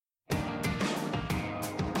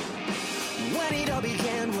when it all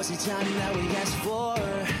began, was it time that we asked for?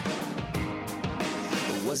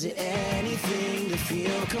 Or was it anything to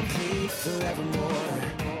feel complete forevermore?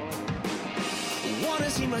 Wanna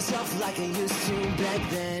see myself like I used to back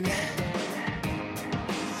then,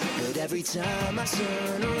 but every time I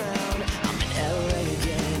turn around, I'm in LA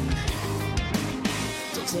again.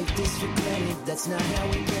 Don't take this for granted, that's not how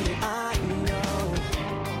we did it. I know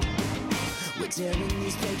we're tearing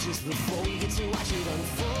these pages before we get to watch it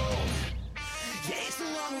unfold. Yeah, it's a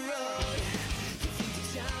long road. You think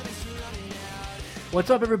the time is running out. What's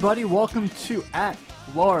up, everybody? Welcome to At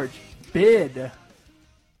Large Bid.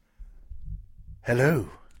 Hello.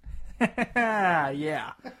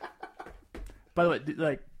 Yeah. By the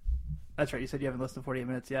way, that's right. You said you haven't listened to 48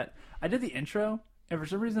 minutes yet. I did the intro, and for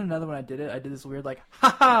some reason or another, when I did this weird,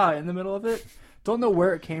 ha-ha, in the middle of it. Don't know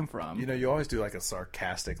where it came from. You know, you always do like a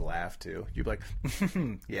sarcastic laugh, too. You'd be like,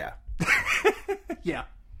 yeah. Yeah.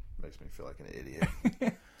 Makes me feel like an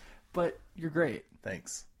idiot. But you're great.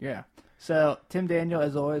 Thanks. Yeah. So, Tim Daniel,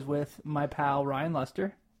 as always, with my pal, Ryan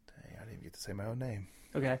Lester. Dang, I didn't even get to say my own name.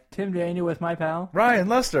 Okay. Tim Daniel with my pal. Ryan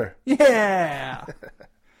Lester. Yeah.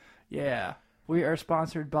 Yeah. We are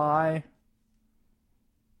sponsored by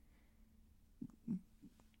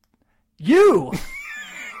you.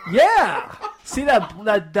 Yeah. See that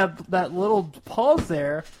little pause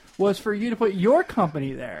there was for you to put your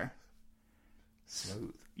company there.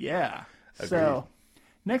 Smooth. Yeah. Agreed. So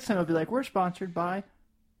next time I'll be like, we're sponsored by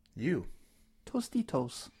You.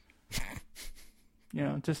 Tostitos. You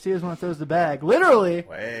know, Tostitos when it throws the bag. Literally.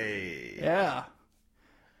 Way. Yeah.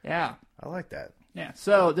 Yeah. I like that. Yeah,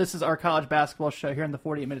 so this is our college basketball show here on the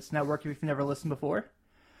 48 Minutes Network, if you've never listened before.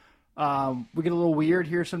 We get a little weird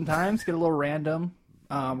here sometimes, get a little random.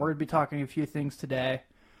 We're going to be talking a few things today.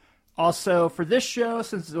 Also, for this show,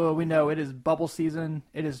 since we know it is bubble season,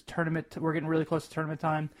 it is tournament, we're getting really close to tournament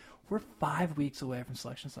time. We're 5 weeks away from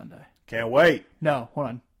Selection Sunday. Can't wait. No, hold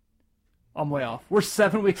on. I'm way off. We're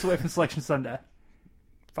 7 weeks away from Selection Sunday.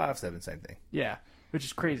 5-7, same thing. Yeah, which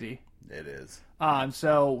is crazy. It is.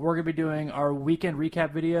 So we're going to be doing our weekend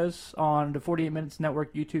recap videos on the 48 Minutes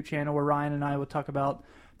Network YouTube channel where Ryan and I will talk about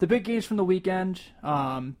the big games from the weekend.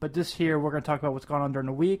 But this here, we're going to talk about what's going on during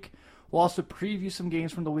the week. We'll also preview some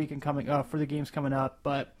games from the weekend coming up for the games coming up.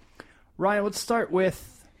 But Ryan, let's start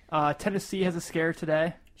with Tennessee has a scare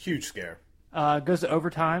today. Huge scare. Goes to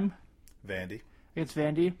overtime Vandy. against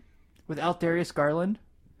Vandy without Darius Garland,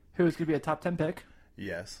 who is going to be a top 10 pick.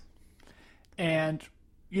 Yes. And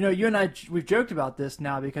you know, you and I, we've joked about this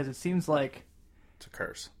now because it seems like, It's a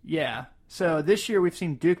curse. yeah. So this year we've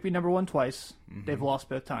seen Duke be number one twice. Mm-hmm. They've lost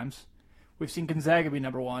both times. We've seen Gonzaga be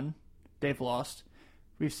number one. They've lost.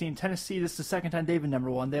 We've seen Tennessee, this is the second time they've been number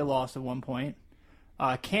one. They lost at one point.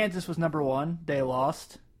 Kansas was number one. They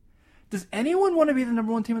lost. Does anyone want to be the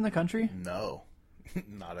number one team in the country? No.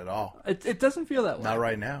 Not at all. It doesn't feel that way. Not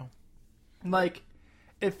right now. Like,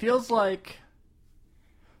 it feels like...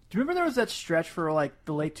 Do you remember there was that stretch for, like,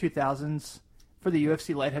 the late 2000s for the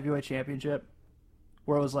UFC Light Heavyweight Championship?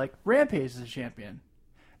 Where it was like, Rampage is the champion.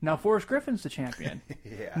 Now Forrest Griffin's the champion.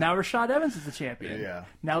 Yeah. Now Rashad Evans is the champion. Yeah.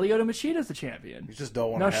 Now Lyoto Machida's the champion. You just don't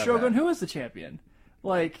want Now to have Shogun that. Who is the champion.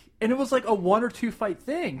 Like, and it was like a 1 or 2 fight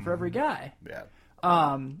thing for every guy. Yeah.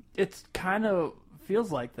 It's kind of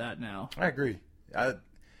feels like that now. I agree.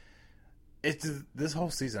 It's this whole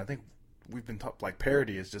season. I think we've been like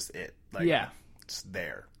parody is just it. Like, Yeah. it's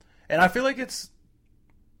there, and I feel like it's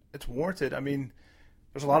warranted. I mean,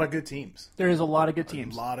 there's a lot of good teams. There is a lot of good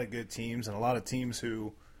teams. A lot of good teams, and a lot of teams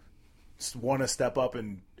who want to step up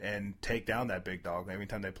and take down that big dog every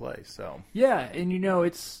time they play. So Yeah, and you know,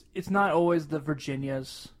 it's not always the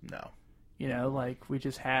Virginias. no, You know, like we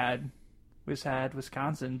just had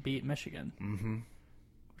Wisconsin beat Michigan,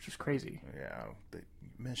 which is crazy. yeah,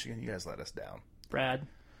 Michigan, you guys let us down. Brad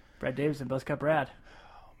Davison, Buzz Cut Brad,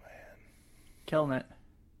 Oh man, killing it.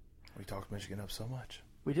 we talked Michigan up so much.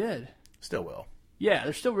 We did. Still will. Yeah,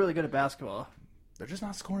 they're still really good at basketball. They're just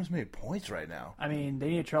not scoring as many points right now. I mean, they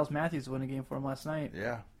needed Charles Matthews to win a game for him last night.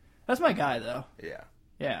 Yeah, That's my guy, though. yeah,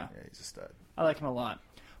 Yeah, yeah. He's a stud. I like him a lot.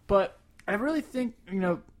 But I really think, you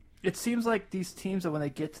know, it seems like these teams that when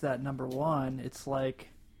they get to that number one, it's like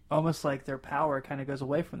almost like their power kind of goes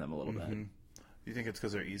away from them a little bit. Do you think it's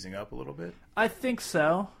because they're easing up a little bit? I think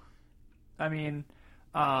so. I mean,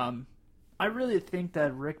 I really think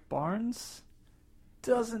that Rick Barnes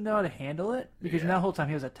doesn't know how to handle it because that whole time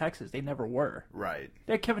he was at Texas, they never were. Right.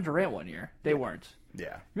 They had Kevin Durant one year. They weren't.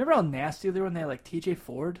 Yeah. Remember how nasty they were when they had like TJ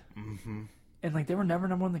Ford? Mm-hmm. And like they were never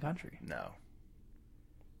number one in the country. No.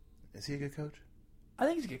 Is he a good coach? I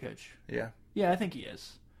think he's a good coach. Yeah. Yeah, I think he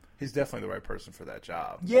is. He's definitely the right person for that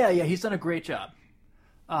job. Yeah, he's done a great job.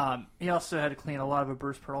 He also had to clean a lot of a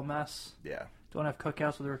Bruce Pearl mess. Yeah. Don't have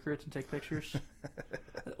cookouts with the recruits and take pictures.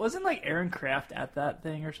 Wasn't like Aaron Kraft at that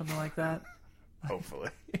thing or something like that? Hopefully.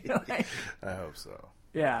 Like, I hope so.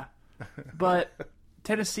 yeah. But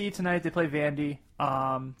Tennessee tonight, they play Vandy.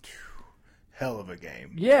 Hell of a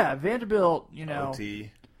game. Yeah, Vanderbilt, you know,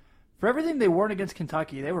 OT. for everything they weren't against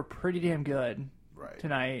Kentucky, they were pretty damn good Right.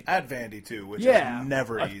 tonight. At Vandy, too, which Yeah. is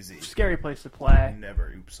never A easy. Scary place to play.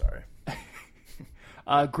 Never. Oops, sorry.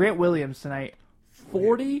 Grant Williams tonight,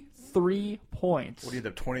 43 points. What do you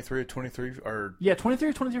have, 23 or 23? Or, Yeah,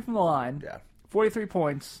 23 from the line. yeah. 43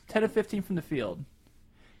 points, 10 of 15 from the field.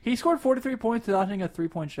 He scored 43 points without hitting a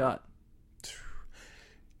three-point shot.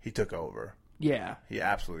 He took over. Yeah. He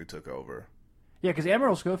absolutely took over. Yeah, because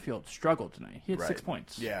Amaral Schofield struggled tonight. He had Right. 6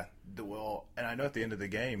 points. Yeah. Well, and I know at the end of the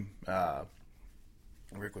game,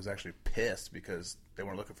 Rick was actually pissed because they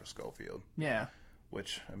weren't looking for Schofield. Yeah.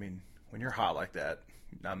 Which, I mean, when you're hot like that,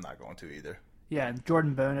 I'm not going to either. Yeah, and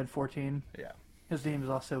Jordan Bone had 14. Yeah. His name is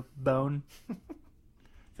also Bone.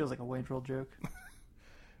 Feels like a Wayne's World joke.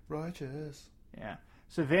 Righteous. Yeah.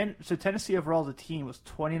 So Tennessee overall as a team was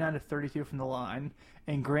 29 of 32 from the line,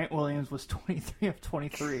 and Grant Williams was 23 of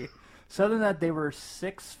 23. So other than that, they were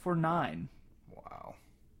 6 for 9. Wow.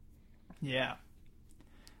 Yeah.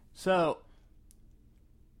 So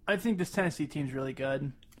I think this Tennessee team's really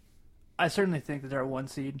good. I certainly think that they're a 1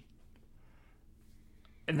 seed.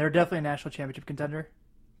 And they're definitely a national championship contender.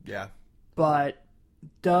 Yeah. But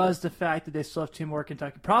does the fact that they still have 2 more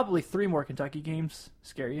Kentucky, probably 3 more Kentucky games,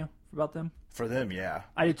 scare you about them? For them, yeah.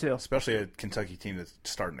 I do too. Especially a Kentucky team that's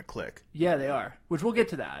starting to click. Yeah, they are. Which we'll get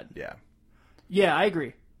to that. Yeah. Yeah, I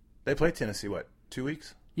agree. They play Tennessee, 2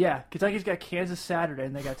 weeks? Yeah, Kentucky's got Kansas Saturday,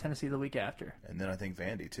 and they got Tennessee the week after. And then I think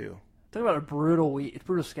Vandy, too. Talk about a brutal week. It's a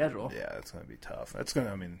brutal schedule. Yeah, it's going to be tough. That's going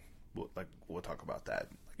to, I mean, we'll talk about that,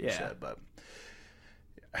 like you Yeah. said. But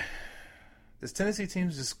this Tennessee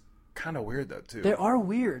team's just kind of weird, though, too. They are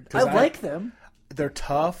weird. I 'Cause like them. They're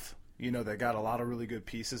tough. You know, they got a lot of really good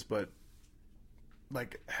pieces, but,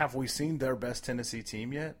 like, have we seen their best Tennessee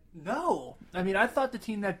team yet? No. I mean, I thought the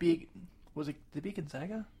team that beat... Was it... Did they beat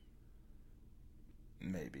Gonzaga?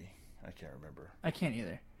 Maybe. I can't remember. I can't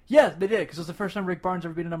either. Yeah, they did, because it was the first time Rick Barnes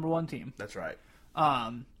ever beat a number 1 team. That's right.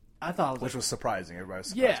 I thought it was Which like... was surprising. Everybody was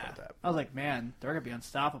surprised Yeah. about that. I was like, man, they're going to be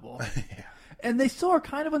unstoppable. Yeah. And they still are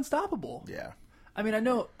kind of unstoppable. Yeah. I mean, I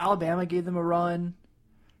know Alabama gave them a run.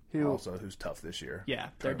 Also, who's tough this year. Yeah,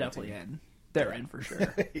 they're Tournament definitely team. in. They're in for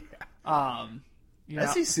sure. Yeah. You know,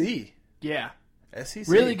 SEC. yeah, SEC.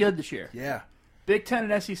 really good this year. Yeah. Big Ten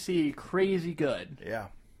and SEC, crazy good. Yeah.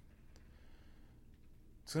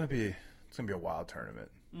 It's gonna be a wild tournament.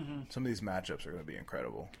 Mm-hmm. Some of these matchups are gonna be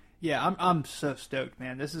incredible. Yeah, I'm so stoked,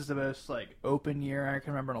 man. This is the most like open year I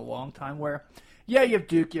can remember in a long time. Where, yeah, you have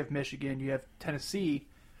Duke, you have Michigan, you have Tennessee,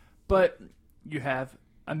 but you have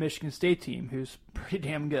a Michigan State team who's pretty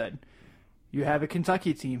damn good. You have a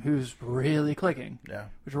Kentucky team who's really clicking. Yeah.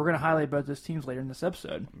 Which we're going to highlight both those teams later in this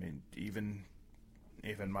episode. I mean, even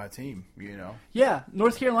my team, you know. Yeah,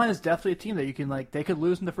 North Carolina is definitely a team that you can like. They could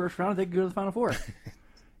lose in the first round. They could go to the Final Four.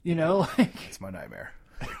 You know, like It's my nightmare.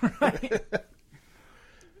 right?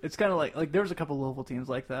 It's kind of like there was a couple Louisville teams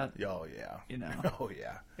like that. Oh yeah. You know. Oh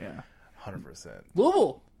yeah. Yeah, 100%.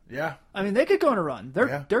 Louisville. Yeah. I mean, they could go on a run.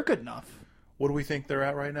 They're good enough. What do we think they're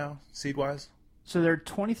at right now, seed wise? So they're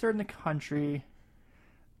 23rd in the country,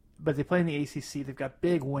 but they play in the ACC. They've got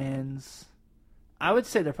big wins. I would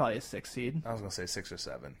say they're probably a 6 seed. I was gonna say 6 or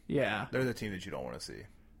 7. Yeah, They're the team that you don't want to see.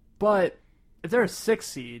 but if they're a 6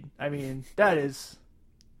 seed, I mean that is,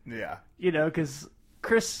 Yeah. you know, because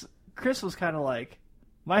Chris was kind of like,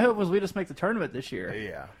 my hope was we just make the tournament this year,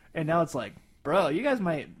 Yeah. and now it's like, bro, you guys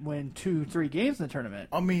might win 2-3 games in the tournament.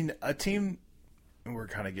 I mean, a team. And we're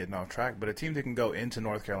kind of getting off track, but a team that can go into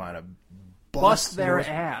North Carolina, Bust their North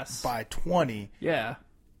ass by 20, Yeah.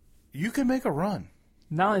 you can make a run.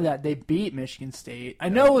 Not only that, they beat Michigan State. I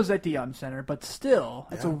know it was at the Yum Center, but still,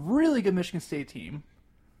 it's a really good Michigan State team.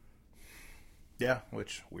 Yeah,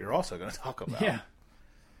 which we're also going to talk about. Yeah.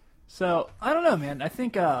 So I don't know, man. I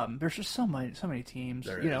think there's just so many teams.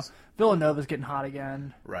 There you know, is. Villanova's getting hot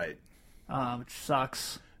again, Right. which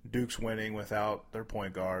sucks. Duke's winning without their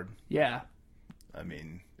point guard. Yeah, I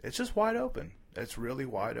mean, it's just wide open. It's really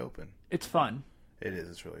wide open. it's fun. It is.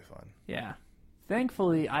 It's really fun. Yeah.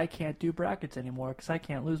 Thankfully, I can't do brackets anymore because I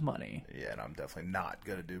can't lose money. Yeah, and I'm definitely not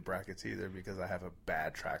going to do brackets either because I have a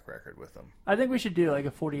bad track record with them. I think we should do like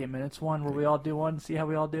a 48 minutes one where we all do one, see how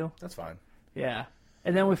we all do. That's fine. Yeah.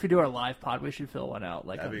 And then if we do our live pod, we should fill one out,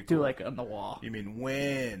 like That'd be do cool. like on the wall. You mean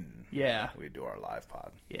when Yeah. we do our live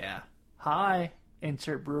pod? Yeah. Hi,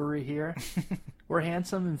 insert brewery here. We're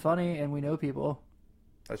handsome and funny, and we know people.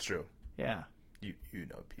 That's true. Yeah. You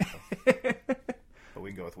know people. But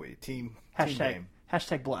we can go with team name.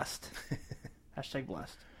 Hashtag blessed. Hashtag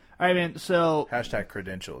blessed. All right, man. So Hashtag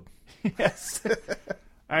credentialed. yes.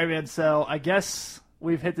 All right, man. So I guess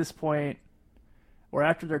we've hit this point where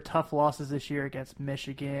after their tough losses this year against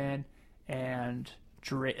Michigan and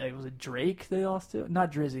Drake, was it Drake they lost to?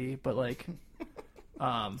 Not Drizzy, but like, they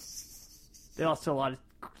lost to a lot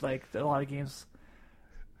of games.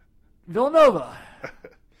 Villanova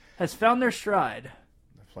has found their stride.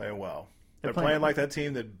 They're playing well. They're playing like that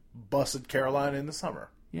team that busted Carolina in the summer.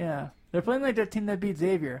 Yeah. They're playing like that team that beat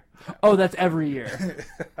Xavier. Oh, that's every year.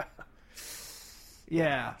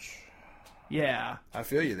 Yeah. Yeah. I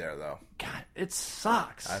feel you there, though. God, it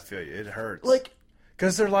sucks. I feel you. It hurts. Like,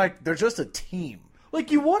 because they're just a team.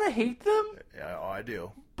 like you want to hate them, Yeah, I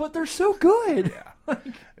do. but they're so good. Yeah.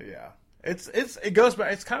 Yeah. It goes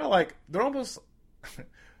back. It's kind of like they're almost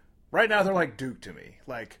right now. They're like Duke to me.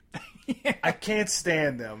 Like I can't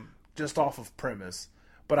stand them just off of premise,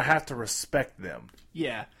 but I have to respect them.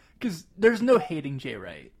 Yeah, because there's no hating Jay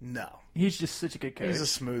Wright. No, He's just such a good coach. he's the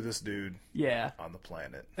smoothest dude Yeah, on the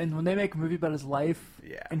planet. and when they make a movie about his life,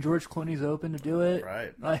 Yeah. and George Clooney's open to do it,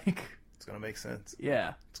 Right. Like, It's gonna make sense.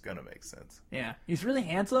 yeah, It's gonna make sense. yeah, he's really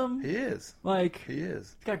handsome. He is. Like, He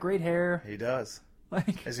is. he's got great hair. He does.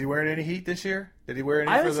 Like, Is he wearing any heat this year? Did he wear any?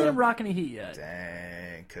 I haven't for seen the... him rocking a heat yet.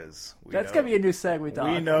 Dang, because That's gonna be a new segment,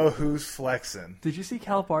 dog. We know who's flexing. Did you see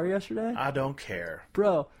Calipari yesterday? I don't care.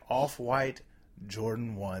 Bro, Off-white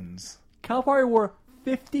Jordan 1s. Calipari wore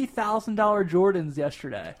 $50,000 Jordans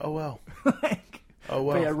yesterday. Oh well. Like, Oh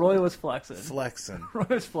well. but yeah, Roy was flexing. Flexing. Roy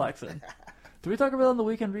was flexing. Did we talk about it on the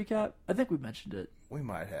weekend recap? I think we mentioned it. We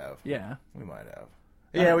might have. Yeah. We might have.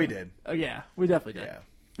 Yeah, we did. Oh yeah, we definitely did. Yeah.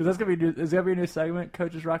 Is that's gonna be new, is that gonna be a new segment?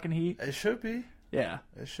 Coaches rocking heat. It should be. Yeah.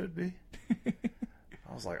 It should be.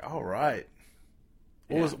 I was like, all right.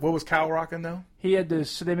 Yeah. What was Kyle rocking though? He had those.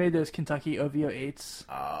 So they made those Kentucky OVO 8s.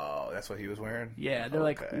 Oh, that's what he was wearing. Yeah, they're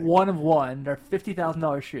like Okay. one of one. They're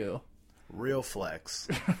 $50,000 shoe. Real flex.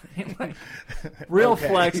 Like, real Okay.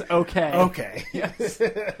 flex. Okay. Okay. Yes.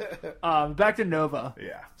 Back to Nova.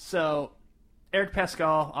 Yeah. So, Eric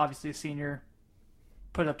Pascal, obviously a senior,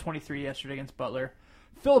 put up 23 yesterday against Butler.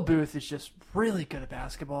 Phil Booth is just really good at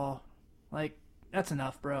basketball. Like, that's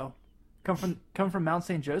enough, bro. Come from Mount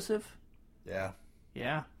St. Joseph. Yeah.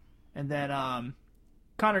 Yeah. And then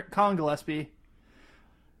Colin Gillespie.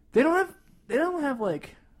 They don't have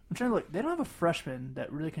like, I'm trying to look, they don't have a freshman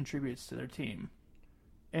that really contributes to their team.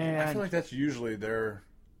 And I feel like that's usually their.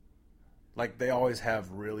 Like they always have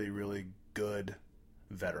really, really good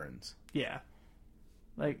veterans. yeah.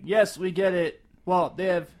 Like, yes, we get it. Well, they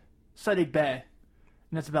have Sadiq Bey,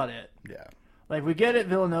 and that's about it. Yeah. Like, we get it,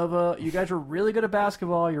 Villanova. You guys are really good at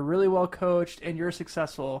basketball. You're really well coached, and you're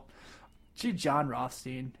successful. Gee, John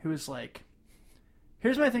Rothstein, who is like...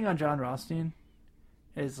 Here's my thing on John Rothstein.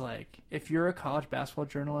 Is like, if you're a college basketball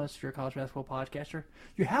journalist, you're a college basketball podcaster,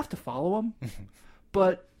 you have to follow him.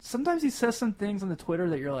 But sometimes he says some things on the Twitter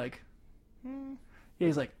that you're like... Yeah,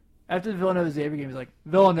 he's like, after the Villanova-Xavier game, he's like,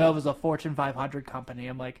 Villanova's a Fortune 500 company.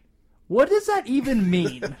 I'm like, what does that even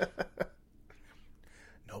mean?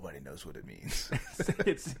 Nobody knows what it means.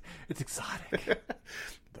 it's exotic.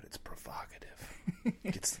 But it's provocative.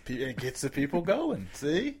 It gets the people going.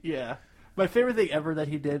 See? Yeah. My favorite thing ever that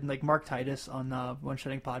he did, like Mark Titus on One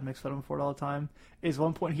Shutting Pod makes fun of him for it all the time, is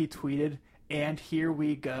one point he tweeted, "And here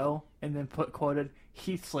we go," and then quoted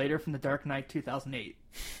Heath Slater from The Dark Knight 2008.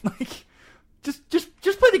 Like, just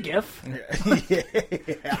play the GIF.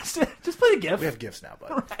 Yeah. Just play the GIF. We have gifts now,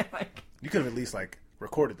 bud. Right, like, You could have at least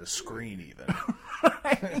recorded the screen even.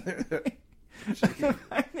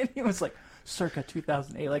 and he was like, circa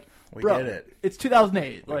 2008. Like, We bro, get it. It's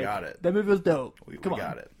 2008. We like, got it. That movie was dope. We Come on.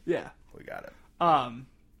 got it. Yeah. We got it.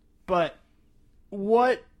 But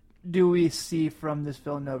what do we see from this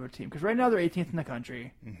Villanova team? Because right now they're 18th in the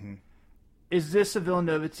country. Mm-hmm. Is this a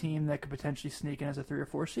Villanova team that could potentially sneak in as a 3 or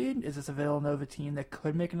 4 seed? Is this a Villanova team that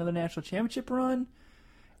could make another national championship run?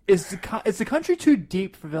 Is the country too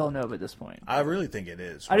deep for Villanova at this point? I really think it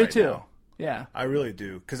is. I do right too. now. Yeah. I really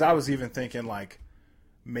do. Because I was even thinking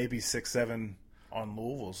maybe 6-7 on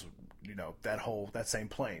Louisville's, that same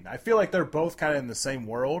plane. I feel like they're both kind of in the same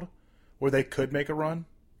world where they could make a run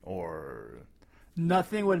or...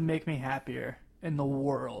 Nothing would make me happier in the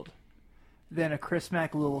world than a Chris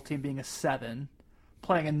Mack Louisville team being a 7,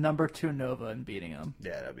 playing a number 2 Nova and beating them.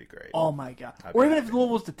 Yeah, that'd be great. Oh my god! Or even if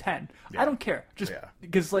Louisville's the 10, I don't care. Just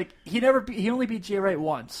because he only beat Jay Wright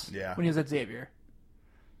once. Yeah. When he was at Xavier.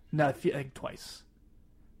 No, twice.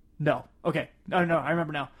 No. Okay. No. I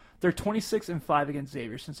remember now. They're 26-5 against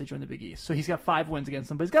Xavier since they joined the Big East. So he's got 5 wins against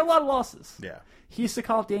them, but he's got a lot of losses. Yeah. He used to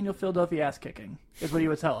call it Daniel Philadelphia ass kicking, is what he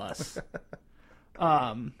would tell us.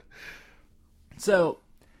 So,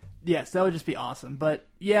 yes, that would just be awesome. But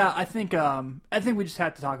yeah, I think we just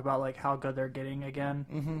have to talk about like how good they're getting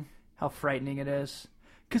again, how frightening it is.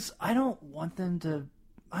 Because I don't want to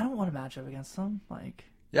match up against them. Like,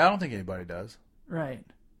 Yeah, I don't think anybody does. right?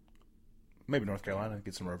 Maybe North Carolina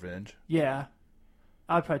get some revenge. Yeah,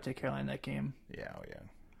 I'd probably take Carolina that game. Yeah, oh, yeah.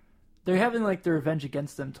 They're having like the Revenge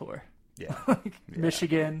Against Them tour. Yeah. Like,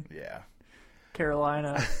 Michigan, Yeah.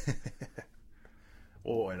 Carolina.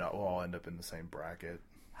 We'll all end up in the same bracket.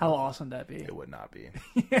 How awesome would that be? It would not be.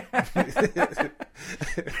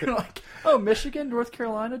 You're like, oh, Michigan, North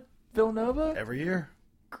Carolina, Villanova? Every year.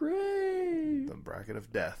 Great. The bracket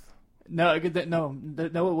of death. No, it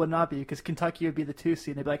would not be, because Kentucky would be the 2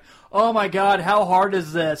 seed. And they'd be like, oh my God, how hard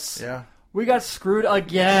is this? Yeah. We got screwed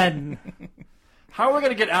again. How are we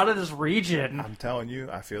going to get out of this region? I'm telling you,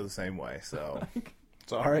 I feel the same way. So,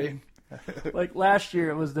 sorry. Like last year,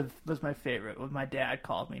 it was my favorite when my dad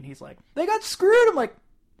called me and he's like, they got screwed. I'm like,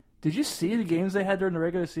 did you see the games they had during the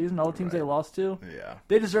regular season? All the teams they lost to? Yeah.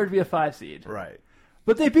 They deserve to be a 5 seed. Right.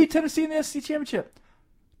 But they beat Tennessee in the SEC championship.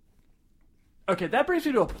 Okay, that brings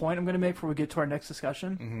me to a point I'm going to make before we get to our next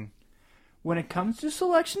discussion. Mm-hmm. When it comes to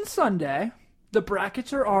Selection Sunday, the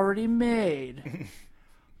brackets are already made.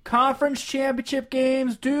 Conference championship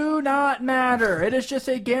games do not matter. It is just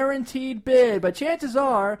a guaranteed bid. But chances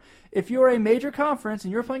are, if you're a major conference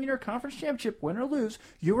and you're playing in your conference championship, win or lose,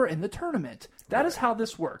 you are in the tournament. That is how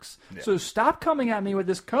this works. Yeah. So stop coming at me with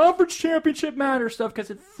this conference championship matter stuff, because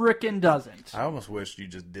it frickin' doesn't. I almost wish you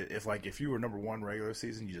just did. If you were number 1 regular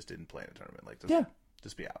season, you just didn't play in a tournament. Like,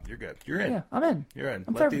 just be out. You're good. You're in. Yeah, I'm in. You're in.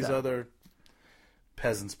 I'm fair Let with these that. other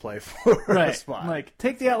peasants play for a Right. spot. Like,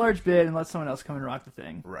 take the at-large bid and let someone else come and rock the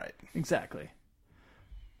thing. Right. Exactly.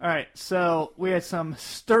 All right, so we had some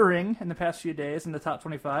stirring in the past few days in the top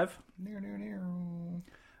 25.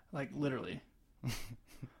 Like, literally.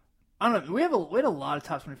 I don't know. We had a lot of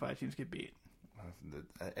top 25 teams get beat.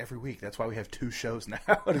 Every week. That's why we have 2 shows now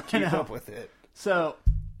to keep know. up with it. So,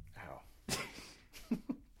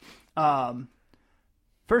 Ow.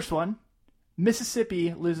 first one,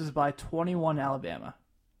 Mississippi loses by 21 to Alabama.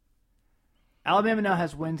 Alabama now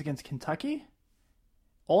has wins against Kentucky,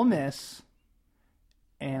 Ole Miss,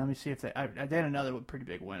 and let me see if they had another pretty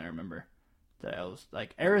big win, I remember. That was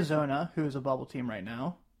like Arizona, who is a bubble team right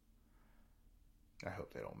now. I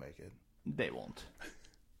hope they don't make it. They won't.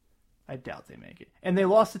 I doubt they make it. And they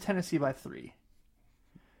lost to Tennessee by 3.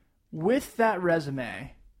 With that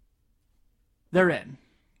resume, they're in.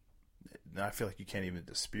 I feel like you can't even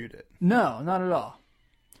dispute it. No, not at all.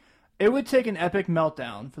 It would take an epic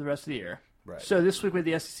meltdown for the rest of the year. Right. So this week with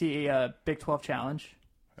the SEC Big 12 Challenge,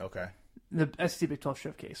 Okay. the SEC Big 12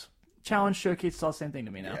 Showcase. Challenge Showcase is all the same thing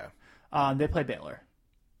to me now. Yeah. They play Baylor.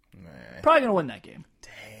 Nah. Probably going to win that game.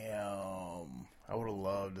 Damn. I would have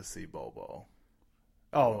loved to see Bobo.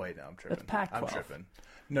 Oh, wait, no, I'm tripping. That's Pac-12. I'm tripping.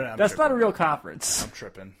 No, I'm That's tripping. not a real conference. I'm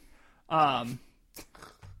tripping.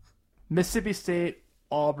 Mississippi State,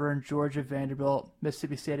 Auburn, Georgia, Vanderbilt,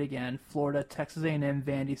 Mississippi State again, Florida, Texas A&M,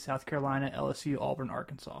 Vandy, South Carolina, LSU, Auburn,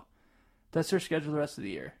 Arkansas. That's their schedule the rest of the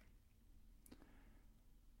year.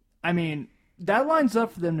 I mean, that lines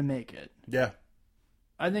up for them to make it. Yeah.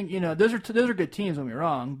 I think, those are good teams, don't get me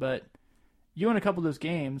wrong, but you win a couple of those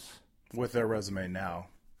games, With their resume now,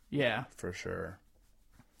 yeah, for sure.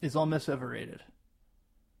 is Ole Miss overrated?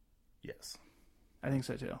 Yes. I think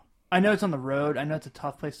so too. I know it's on the road. I know it's a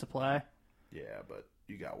tough place to play. Yeah, but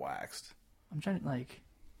you got waxed. I'm trying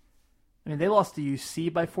to, they lost to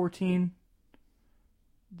UC by 14.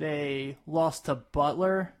 They lost to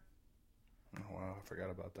Butler. Oh, wow, I forgot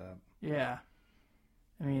about that. Yeah.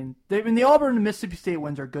 The Auburn and Mississippi State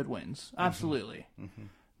wins are good wins. Absolutely. Mm-hmm.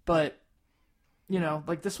 But,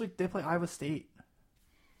 this week they play Iowa State.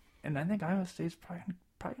 And I think Iowa State's probably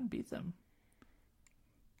going to beat them.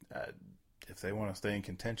 If they want to stay in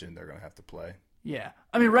contention, they're going to have to play. Yeah.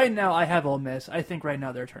 Right now I have Ole Miss. I think right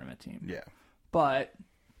now they're a tournament team. Yeah. But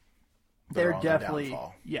they're on the definitely...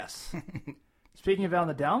 downfall. Yes. Speaking of on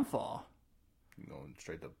the downfall... Going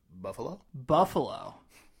straight to Buffalo? Buffalo.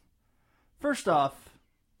 First off,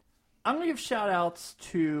 I'm going to give shout-outs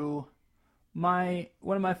to one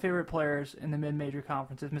of my favorite players in the mid-major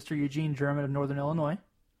conferences, Mr. Eugene German of Northern Illinois.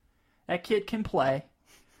 That kid can play.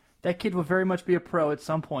 That kid will very much be a pro at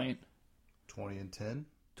some point. 20-10?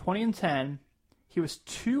 20-10. He was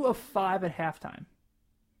 2 of 5 at halftime.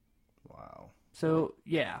 Wow. So,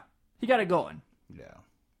 yeah. He got it going.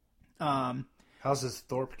 Yeah. How's this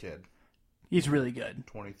Thorpe kid? He's really good.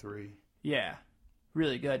 23. Yeah.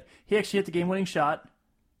 Really good. He actually hit the game-winning shot.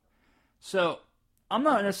 So, I'm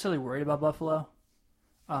not necessarily worried about Buffalo.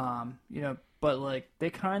 But, like, they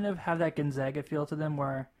kind of have that Gonzaga feel to them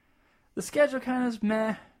where the schedule kind of is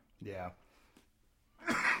meh. Yeah.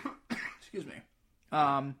 Excuse me.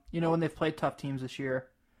 When they've played tough teams this year,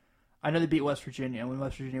 I know they beat West Virginia when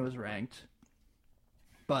West Virginia was ranked,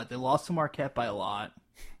 but they lost to Marquette by a lot.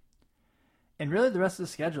 And really, the rest of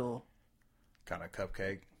the schedule, Kind of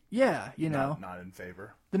cupcake. yeah, Not in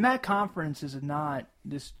favor. the MAC conference is not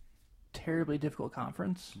this terribly difficult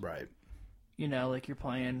conference. Right. Like you're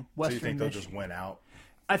playing So Western you think they'll Michigan. just win out?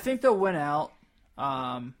 I think they'll win out.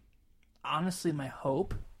 Honestly, my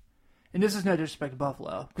hope, and this is no disrespect to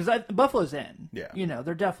Buffalo, because Buffalo's in. Yeah.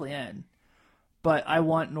 They're definitely in. But I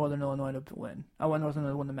want Northern Illinois to win. I want Northern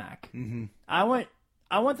Illinois to win the MAC. Mm-hmm.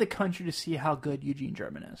 I want the country to see how good Eugene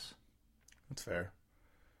German is. That's fair.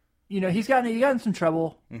 He got in some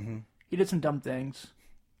trouble. Mm-hmm. He did some dumb things,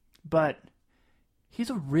 but he's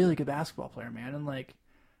a really good basketball player, man. And like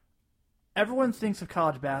everyone thinks of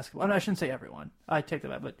college basketball. I shouldn't say everyone. I take that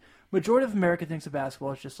back, but majority of America thinks of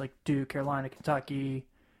basketball as just like Duke, Carolina, Kentucky,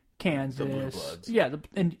 Kansas. The Blue Bloods.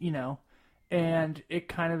 Yeah, and it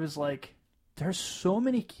kind of is like there's so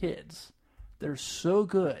many kids that are so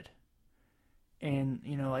good, and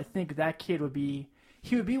I think that kid would be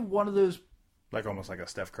one of those. Like almost like a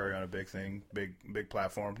Steph Curry on a big thing, big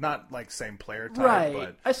platform. Not like same player type, Right.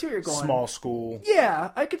 but I see where you're going. small school,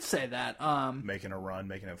 Yeah, I could say that. making a run,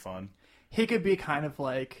 making it fun. He could be kind of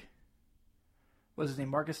like, what was his name,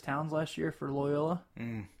 Marcus Towns last year for Loyola?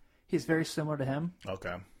 Mm. He's very similar to him.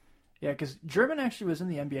 Okay. Yeah, because German actually was in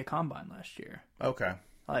the NBA Combine last year. Okay.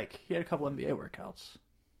 Like, he had a couple NBA workouts.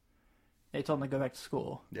 They told him to go back to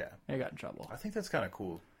school. Yeah. They got in trouble. I think that's kind of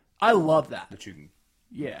cool I love that. that you can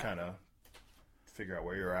Yeah. kind of figure out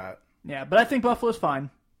where you're at. Yeah, but I think Buffalo's fine.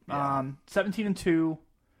 Yeah. 17-2.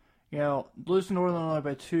 Lose to Northern Illinois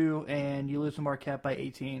by 2, and you lose to Marquette by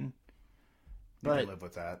 18. You But can live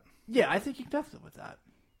with that. yeah, I think you can definitely live with that.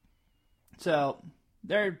 So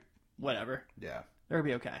they're whatever. Yeah. They're gonna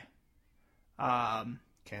be okay.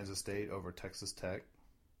 Kansas State over Texas Tech.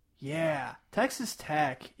 Yeah, Texas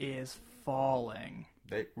Tech is falling.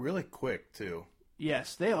 They really quick too.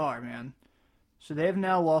 Yes, they are, man. So they have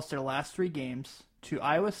now lost their last 3 games to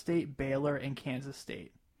Iowa State, Baylor, and Kansas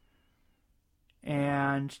State.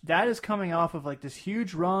 And that is coming off of like this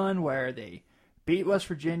huge run where they beat West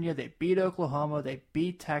Virginia, they beat Oklahoma, they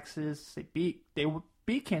beat Texas, they beat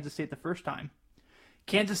Kansas State the first time.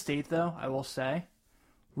 Kansas State, though, I will say,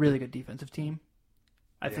 really good defensive team.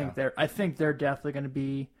 I think they're definitely going to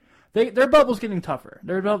be. Their bubble's getting tougher.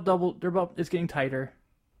 Their bubble is getting tighter.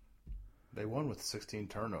 They won with 16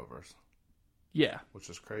 turnovers, Yeah, which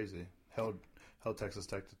is crazy. Held Texas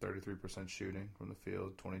Tech to 33% shooting from the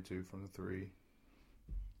field, 22 from the 3.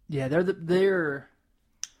 yeah. They're.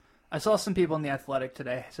 I saw some people in the Athletic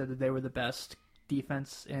today said that they were the best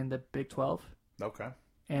defense in the Big 12, Okay.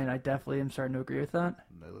 and I definitely am starting to agree with that.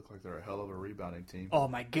 They look like they're a hell of a rebounding team. Oh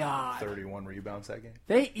my god, 31 rebounds that game.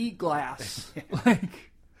 they eat glass.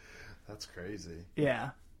 Like, That's crazy.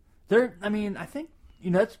 yeah, they're. I mean, I think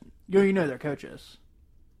that's their coaches.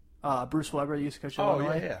 Bruce Weber used to coach Oh,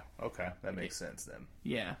 Illinois. yeah. Okay. That makes sense then.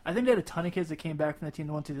 Yeah, I think they had a ton of kids that came back from the team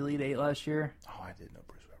that went to the Elite Eight last year. Oh, I didn't know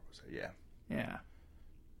Bruce Weber was there. Yeah. Yeah,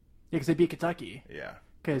 because they beat Kentucky. Yeah.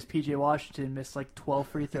 Because P.J. Washington missed like 12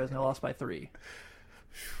 free throws and they lost by 3.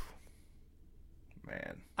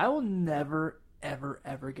 Man. I will never, ever,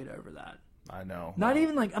 ever get over that. I know. Not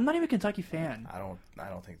even like I'm not even a Kentucky fan, I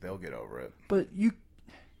don't think they'll get over it. but you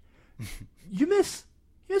missed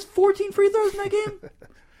 14 free throws in that game.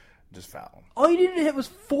 Just foul 'em. All you needed to hit was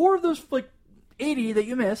 4 of those like 80 that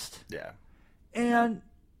you missed, Yeah. and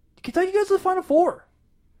Kentucky goes to the Final Four.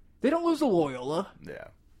 They don't lose to Loyola. Yeah.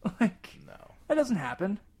 Like No. that doesn't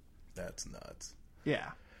happen. That's nuts.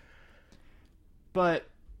 Yeah. But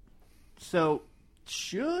so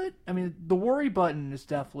the worry button is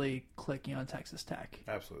definitely clicking on Texas Tech.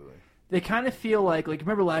 Absolutely. They kind of feel like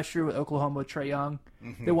remember last year with Oklahoma with Trae Young?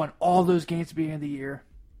 They won all those games at the beginning of the year,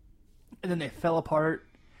 and then they fell apart.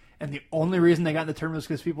 And the only reason they got in the tournament was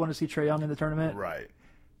because people want to see Trae Young in the tournament. Right.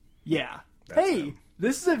 Yeah. That's hey, him.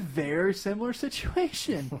 this is a very similar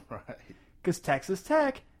situation Right. because Texas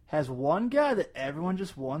Tech has one guy that everyone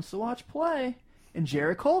just wants to watch play, and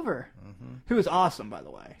Jarrett Culver, who is awesome, by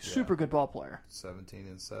the way. Super good ball player.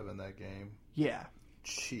 17-7 that game. Yeah.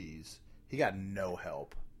 Jeez. He got no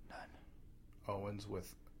help. None. Owens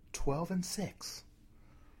with 12-6.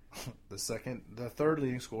 The third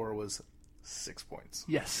leading scorer was 6 points.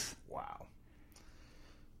 Yes. Wow.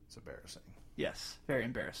 It's embarrassing. Yes. Very So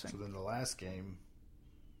embarrassing. then the last game,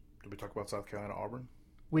 Did we talk about South Carolina Auburn?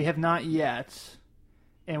 We have not yet,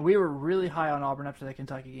 and we were really high on Auburn after the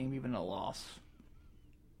Kentucky game, even a loss.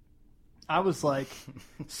 I was like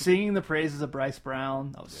singing the praises of Bryce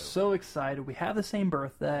Brown. I was so excited. We have the same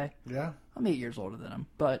birthday. Yeah. I'm 8 years older than him,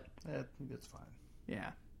 but It's fine.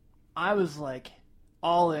 yeah, I was like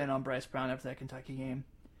all in on Bryce Brown after that Kentucky game.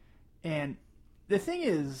 And the thing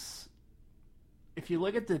is, if you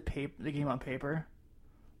look at the game on paper,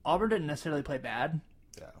 Auburn didn't necessarily play bad.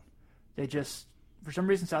 Yeah. They just, for some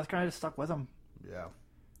reason, South Carolina just stuck with them. Yeah.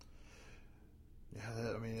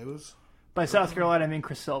 Yeah, it was... By South Carolina, I mean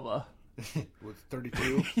Chris Silva. with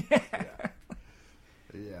 32? Yeah.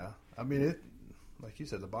 Yeah. It, like you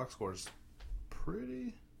said, the box score is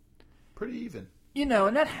pretty even. And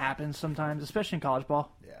that happens sometimes, especially in college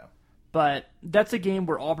ball. Yeah. But that's a game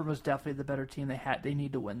where Auburn was definitely the better team. They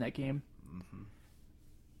need to win that game. Mm-hmm.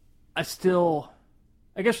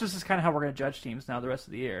 I guess this is kind of how we're going to judge teams now the rest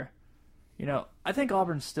of the year. I think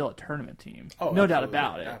Auburn's still a tournament team. Oh, no doubt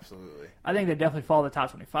about it. Absolutely. I think they definitely fall the top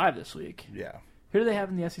 25 this week. Yeah. Who do they have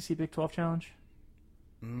in the SEC Big 12 Challenge?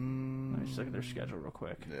 Let Mm, me just look at their schedule real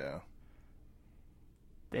quick. yeah.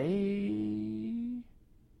 They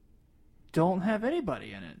don't have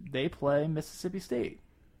anybody in it. They play Mississippi State.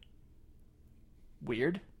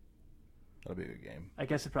 Weird. That'll be a good game. I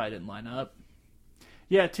guess it probably didn't line up.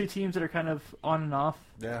 Yeah, two teams that are kind of on and off.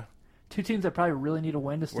 Yeah. Two teams that probably really need a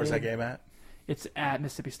win to stay. Where's that game at? It's at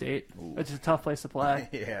Mississippi State, Ooh. which is a tough place to play.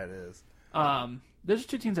 Yeah, it is. There's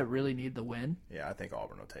two teams that really need the win. Yeah, I think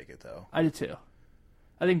Auburn will take it, though. I do too.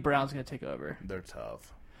 I think Brown's going to take over. They're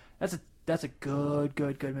tough. That's a good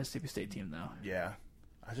Mississippi State team, though. Yeah.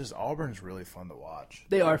 Auburn's really fun to watch.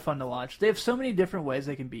 They are fun to watch. They have so many different ways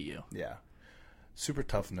they can beat you. Yeah. Super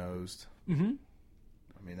tough-nosed. Mm-hmm.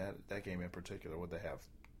 That game in particular, would they have,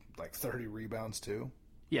 like, 30 rebounds, too?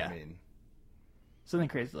 Yeah. Something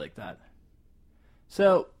crazy like that.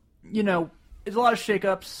 So, it's a lot of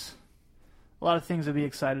shakeups, a lot of things to be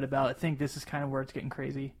excited about. I think this is kind of where it's getting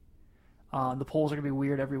crazy. The polls are going to be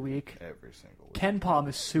weird every week. Every single week. Ken Pom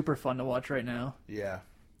is super fun to watch right now. Yeah.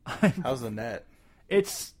 How's the net?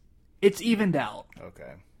 It's evened out.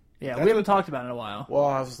 Okay. Yeah, we haven't talked about it in a while. Well,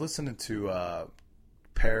 I was listening to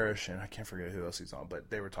Parrish, and I can't forget who else he's on, but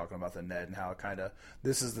they were talking about the net and how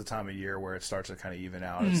this is the time of year where it starts to kind of even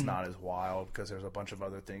out. It's not as wild because there's a bunch of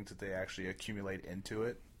other things that they actually accumulate into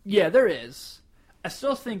it. Yeah, there is. I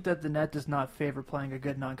still think that the net does not favor playing a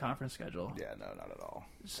good non-conference schedule. Yeah, no, not at all.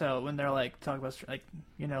 So when they're talking about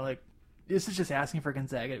this is just asking for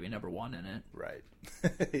Gonzaga to be number one in it. Right.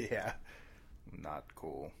 Yeah. Not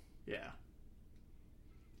cool. Yeah.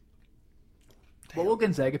 What will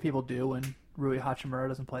Gonzaga people do when Rui Hachimura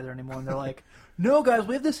doesn't play there anymore? And they're like, "No, guys,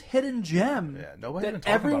 we have this hidden gem that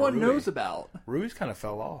everyone knows about." Rui's kind of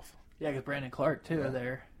fell off. Yeah, because Brandon Clark too are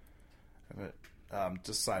there. But,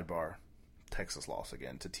 just sidebar: Texas lost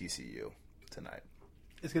again to TCU tonight.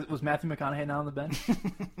 Was Matthew McConaughey not on the bench?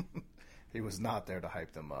 He was not there to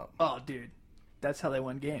hype them up. Oh, dude, that's how they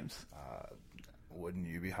win games. Wouldn't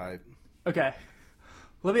you be hyped? Okay,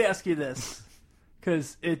 let me ask you this,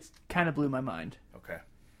 because it kind of blew my mind. Okay.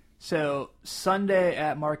 So, Sunday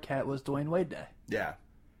at Marquette was Dwayne Wade Day. Yeah.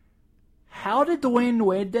 How did Dwayne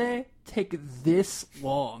Wade Day take this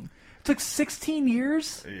long? It took 16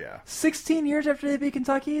 years? Yeah. 16 years after they beat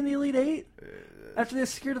Kentucky in the Elite Eight? After they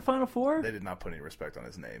secured the Final Four? They did not put any respect on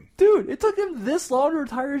his name. Dude, it took him this long to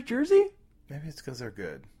retire his jersey? Maybe it's because they're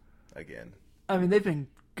good. Again. They've been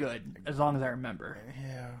good as long as I remember.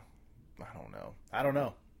 Yeah. I don't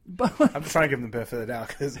know. But I'm just trying to give them the benefit of the doubt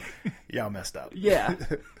because y'all messed up. Yeah.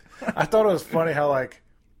 I thought it was funny how,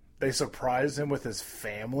 they surprised him with his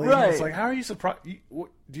family. Right. It's like, how are you surprised? Do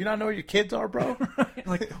you not know who your kids are, bro? Right.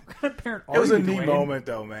 What kind of parent are It was you, a neat Dwayne? moment,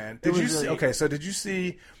 though, man. Did you see? really- Okay, so did you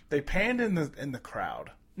see? They panned in the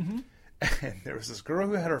crowd, and there was this girl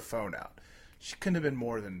who had her phone out. She couldn't have been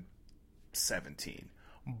more than 17,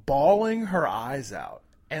 bawling her eyes out,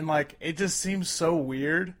 and it just seems so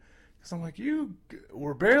weird. Because I'm like, you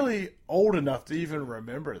were barely old enough to even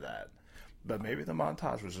remember that. But maybe the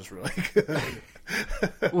montage was just really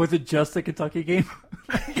good. Was it just the Kentucky game?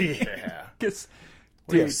 Yeah. Because,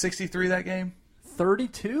 What, you dude, have 63 that game?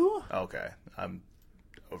 32? Okay. I'm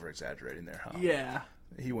over-exaggerating there, huh? Yeah.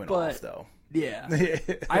 He went But- off, though. Yeah.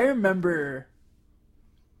 I remember,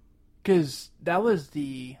 because that was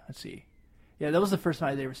let's see. Yeah, that was the first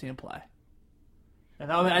night I'd ever seen him play. And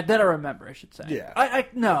that I remember, I should say. Yeah.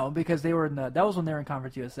 No, because they were that was when they were in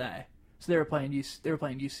Conference USA. So they were playing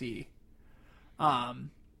UC.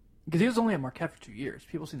 Because he was only at Marquette for 2 years.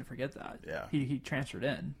 People seem to forget that. Yeah. He transferred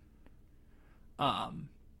in. And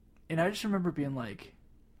I just remember being like,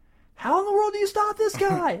 How in the world do you stop this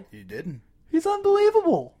guy? He didn't. He's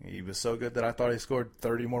unbelievable. He was so good that I thought he scored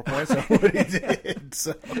 30 more points than what he did.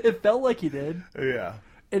 So, It felt like he did. yeah.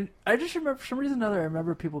 And I just remember, for some reason or another, I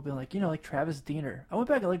remember people being like, like Travis Diener. I went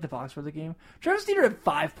back and looked at the box for the game. Travis Diener had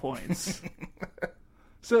 5 points.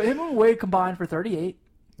 So him and Wade combined for 38.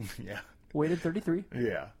 Yeah. Wade had 33.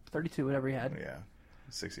 Yeah. 32, whatever he had. Yeah.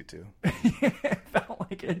 62. It felt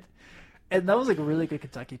like it. And that was like a really good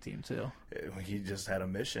Kentucky team, too. He just had a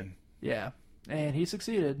mission. Yeah. And he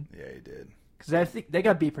succeeded. Yeah, he did. Because I think they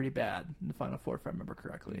got beat pretty bad in the Final Four, if I remember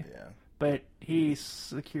correctly. Yeah. But he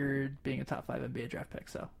secured being a top 5 NBA draft pick,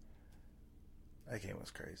 so. That game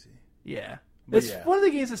was crazy. Yeah. But It's yeah. one of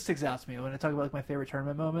the games that sticks out to me when I talk about like my favorite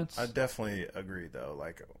tournament moments. I definitely agree, though.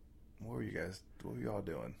 Like, what were you all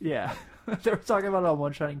doing? Yeah. They were talking about it on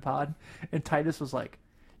One Shining Pod, and Titus was like,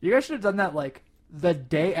 you guys should have done that like the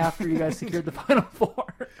day after you guys secured the Final Four.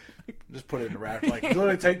 Just put it in the rafters. Like,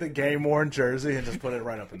 literally take the game worn jersey and just put it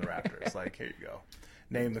right up in the rafters. Like, here you go.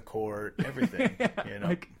 Name the court, everything. You know?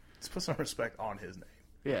 Like, let's put some respect on his name.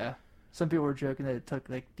 yeah. Some people were joking that it took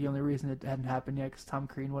like the only reason it hadn't happened yet because Tom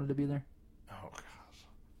Crean wanted to be there. Oh, gosh.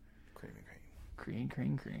 Cream and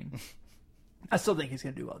cream. Crean. I still think he's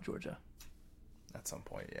going to do well at Georgia. At some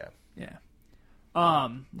point, yeah. Yeah.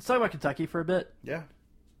 Let's talk about Kentucky for a bit. Yeah.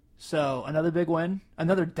 So, another big win.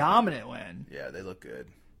 Another dominant win. Yeah, they look good.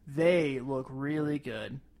 They look really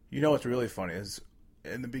good. You know what's really funny is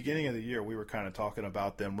in the beginning of the year, we were kind of talking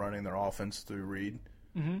about them running their offense through Reed.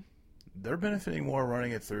 Mm-hmm. They're benefiting more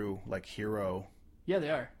running it through, like, Hero Yeah, they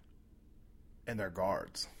are. and their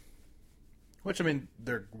guards. Which, I mean,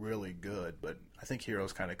 they're really good, but I think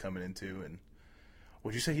Hero's kind of coming into, and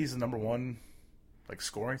would you say he's the number one, like,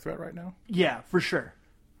 scoring threat right now? Yeah, for sure.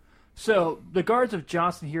 So, the guards of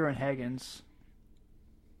Johnson, Hero, and Higgins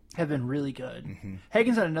have been really good. Mm-hmm.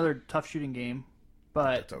 Higgins had another tough shooting game,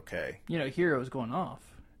 but, That's okay. Hero is going off.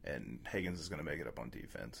 And Higgins is going to make it up on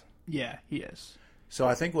defense. Yeah, he is. So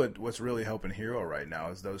I think what's really helping Hero right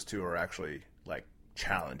now is those two are actually, like,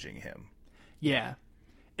 challenging him, Yeah.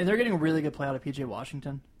 And they're getting a really good play out of P.J.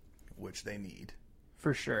 Washington, which they need.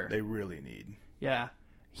 for sure. They really need. Yeah.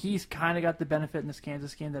 He's kind of got the benefit in this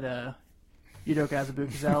Kansas game that Udoka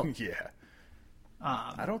Azubuike's out. Yeah.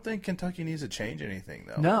 I don't think Kentucky needs to change anything,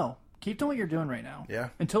 though. No. Keep doing what you're doing right now. Yeah.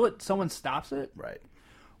 Until someone stops it, Right.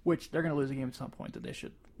 which they're going to lose a game at some point that they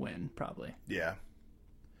should win, probably. Yeah.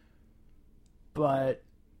 But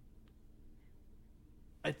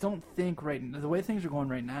I don't think the way things are going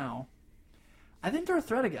right now, I think they're a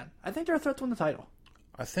threat again. I think they're a threat to win the title.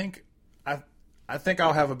 I think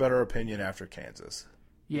I'll have a better opinion after Kansas.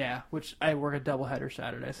 Yeah, which I work a doubleheader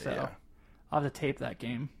Saturday, so Yeah. I'll have to tape that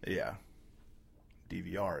game. Yeah.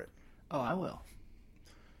 DVR it. Oh, I will.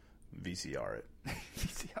 VCR it.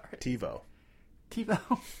 VCR it. TiVo.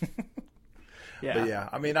 TiVo. Yeah. But yeah,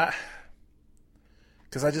 I mean,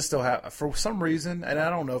 because I just still have, for some reason, and I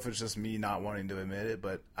don't know if it's just me not wanting to admit it,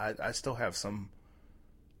 but I still have some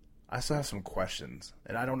questions,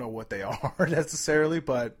 and I don't know what they are necessarily,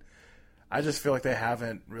 but I just feel like they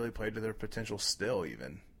haven't really played to their potential still,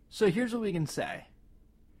 even. So here's what we can say: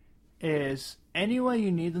 is any way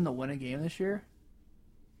you need them to win a game this year,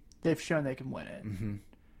 they've shown they can win it. Mm-hmm.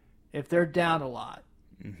 If they're down a lot,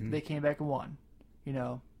 Mm-hmm. they came back and won.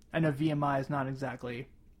 I know VMI is not exactly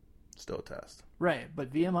Still a test. right,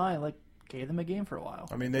 but VMI gave them a game for a while.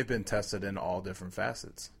 I mean, they've been tested in all different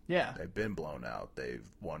facets. Yeah, They've been blown out. They've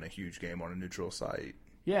won a huge game on a neutral site.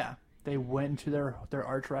 yeah. They went to their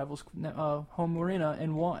arch rivals' home arena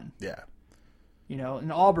and won. Yeah.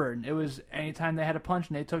 In Auburn, it was anytime they had a punch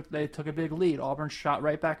and they took a big lead, Auburn shot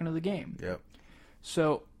right back into the game. Yep.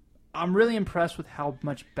 So I'm really impressed with how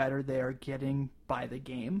much better they are getting by the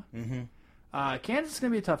game. Mm-hmm. Kansas is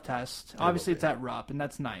going to be a tough test. Obviously, it's at Rupp, and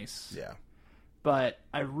that's nice. Yeah. But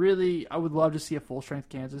I would love to see a full-strength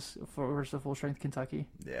Kansas versus a full-strength Kentucky.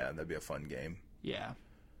 Yeah, that'd be a fun game. Yeah.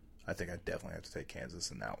 I think I definitely have to take Kansas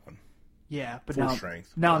in that one. Yeah, but Full now,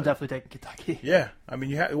 strength, now I'm but- definitely taking Kentucky. Yeah, I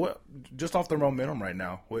mean, just off the momentum right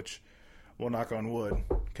now, which we'll knock on wood,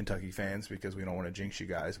 Kentucky fans, because we don't want to jinx you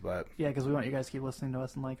guys, but Yeah, because we want you guys to keep listening to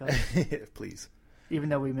us and like us. please. Even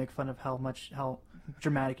though we make fun of how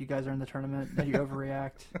dramatic you guys are in the tournament, that you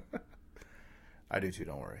overreact. I do too,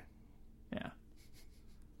 don't worry. Yeah.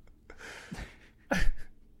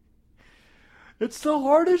 It's the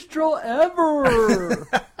hardest draw ever!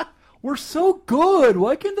 We're so good!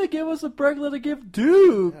 Why can't they give us a break like they give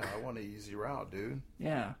Duke? Yeah, I want an easy route, dude.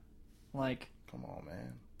 Yeah. Come on,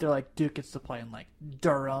 man. They're like, Duke gets to play in,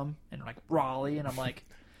 Durham and, Raleigh, and I'm like,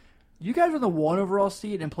 you guys were the 1 overall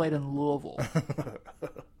seed and played in Louisville.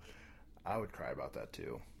 I would cry about that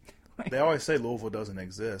too. They always say Louisville doesn't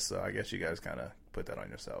exist, so I guess you guys kind of put that on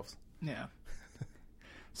yourselves. Yeah.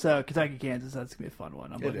 So Kentucky, Kansas, that's gonna be a fun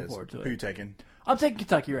one. I'm looking forward to Who are you it. taking? I'm taking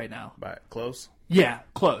Kentucky right now. By close? Yeah,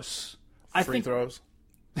 close. I Free think throws?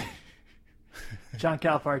 John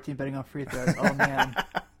Calipari team betting on free throws. Oh man,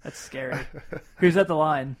 that's scary. Who's at the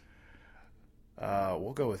line?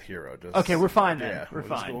 We'll go with Hero. Okay, we're fine then. Yeah, we're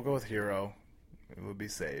fine. We'll go with Hero. It would be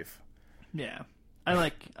safe. Yeah, I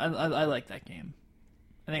like that game.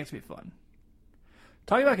 I think it's gonna be fun.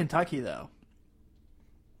 Talking about Kentucky though,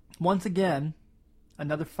 once again,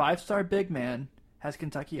 another 5-star big man has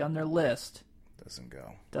Kentucky on their list.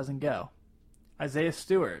 Doesn't go. Isaiah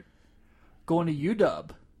Stewart going to UW.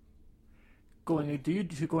 Going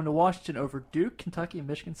to Washington over Duke, Kentucky, and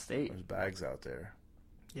Michigan State. There's bags out there.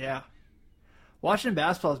 Yeah. Washington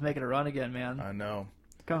basketball is making a run again, man. I know.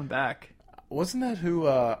 Coming back. Wasn't that who,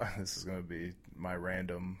 this is going to be my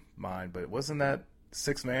random mind, but wasn't that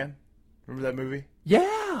Six Man? Remember that movie?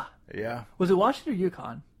 Yeah. Yeah. Was it Washington or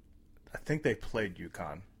UConn? I think they played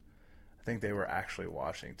UConn. I think they were actually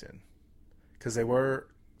Washington. Because they're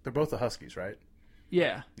both the Huskies, right?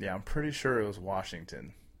 Yeah. Yeah, I'm pretty sure it was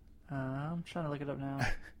Washington. I'm trying to look it up now.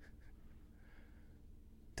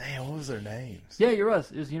 Damn, what was their names? Yeah, it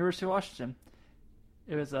was. It was University of Washington.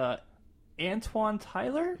 It was Antoine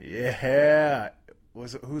Tyler? Yeah.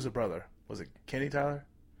 Who's the brother? Was it Kenny Tyler?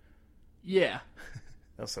 Yeah.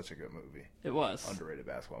 That was such a good movie. It was. Underrated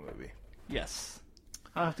basketball movie. Yes.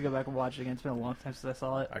 I'll have to go back and watch it again. It's been a long time since I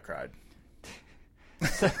saw it. I cried.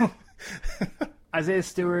 So, Isaiah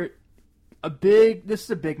Stewart, this is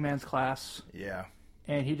a big man's class. Yeah.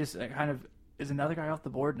 And he just kind of is another guy off the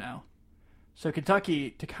board now. So Kentucky,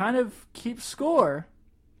 to kind of keep score,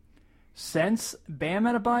 since Bam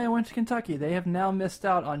Adebayo went to Kentucky, they have now missed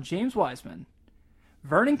out on James Wiseman,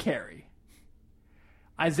 Vernon Carey,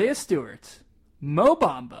 Isaiah Stewart, Mo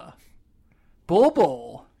Bamba, Bol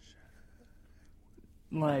Bol.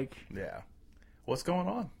 Yeah. What's going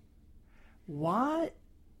on? What?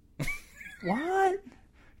 What?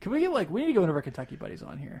 Can we get we need to get one of our Kentucky buddies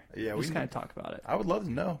on here. Yeah, just kind of talk about it. I would love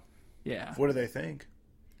to know. Yeah. What do they think?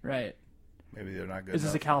 Right. Maybe they're not good. Is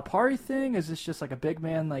this a Calipari thing? Is this just a big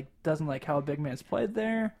man doesn't like how a big man's played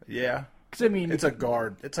there? Yeah. Because I mean, it's a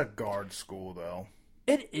guard school though.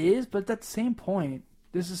 It is, but at the same point,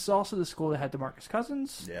 this is also the school that had DeMarcus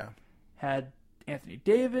Cousins. Yeah. Had Anthony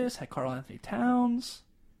Davis. Had Karl Anthony Towns.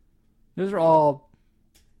 Those are all.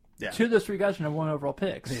 Yeah. 2 of those 3 guys are #1 overall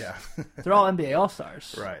picks. Yeah. They're all NBA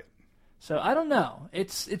All-Stars. Right. So I don't know.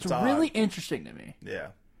 It's really interesting to me. Yeah.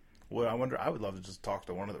 Well, I would love to just talk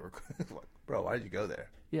to one of the recruiters. Like, bro, why did you go there?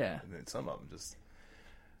 Yeah. And then some of them just.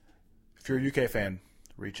 If you're a UK fan,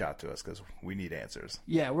 reach out to us because we need answers.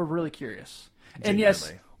 Yeah, we're really curious. Genuinely. And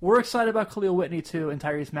yes, we're excited about Khalil Whitney too and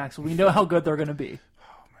Tyrese Maxey. We know how good they're going to be.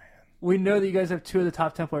 Oh man. We know that you guys have 2 of the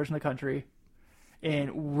top 10 players in the country.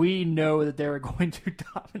 And we know that they're going to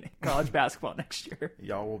dominate college basketball next year.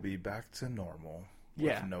 Y'all will be back to normal.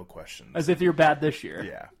 With no questions. As if you're bad this year.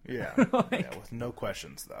 Yeah. Yeah. Yeah. With no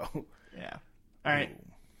questions, though. Yeah. All right.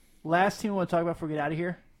 Ooh. Last team we want to talk about before we get out of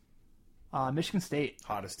here. Michigan State.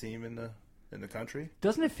 Hottest team in the country.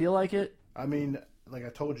 Doesn't it feel like it? I mean, like I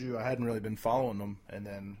told you, I hadn't really been following them. And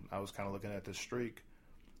then I was kind of looking at this streak.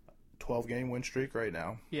 12-game win streak right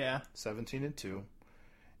now. Yeah. 17-2.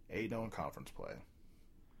 8-0 in conference play.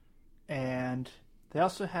 And they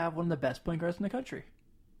also have one of the best point guards in the country.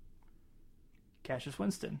 Cassius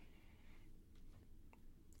Winston.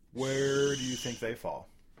 Where do you think they fall?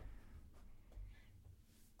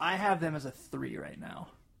 I have them as a 3 right now.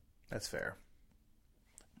 That's fair.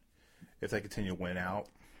 If they continue to win out.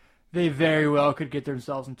 They very well could get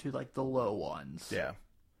themselves into the low ones. Yeah.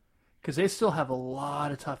 Because they still have a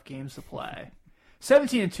lot of tough games to play.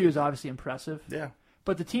 17-2 is obviously impressive. Yeah.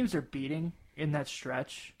 But the teams they're beating in that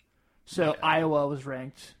stretch. So Iowa was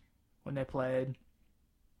ranked when they played.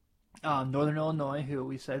 Northern Illinois, who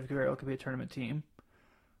we said very well could be a tournament team.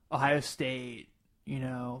 Ohio State,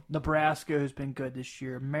 Nebraska, who's been good this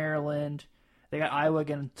year. Maryland. They got Iowa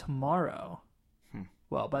again tomorrow.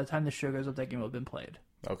 Well, by the time the show goes up, that game will have been played.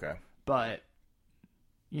 Okay. But,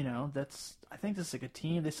 I think this is a good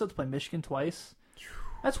team. They still have to play Michigan twice.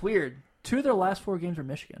 That's weird. 2 of their last 4 games are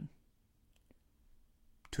Michigan.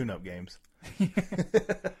 Tune-up games.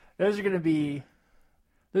 Those games are going to be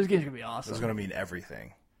awesome. Those are going to mean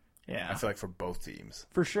everything. Yeah. I feel like for both teams.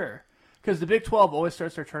 For sure. Because the Big 12 always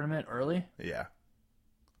starts their tournament early. Yeah.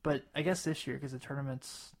 But I guess this year, because the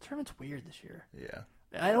tournament's weird this year. Yeah.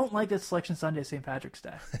 I don't like that Selection Sunday, St. Patrick's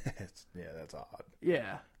Day. That's odd.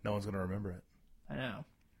 Yeah. No one's going to remember it. I know.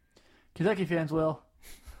 Kentucky fans will.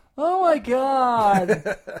 Oh my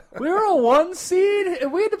god. We were a 1 seed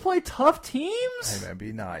and we had to play tough teams? Hey, man,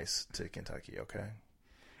 be nice to Kentucky, okay?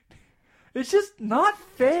 It's just not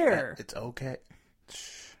fair. It's okay.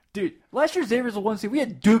 Dude, last year Xavier's a 1 seed. We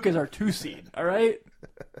had Duke as our 2 seed, all right?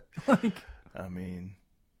 Like, I mean,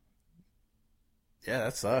 yeah,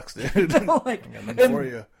 that sucks, dude. like, I got nothing and for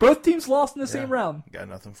you. both teams lost in the Yeah. same round. Got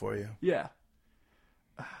nothing for you. Yeah.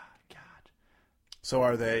 God. So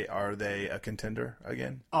are they a contender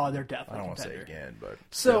again? Oh, they're I definitely don't a want to say contender. again, but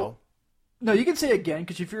So, still. no, you can say again,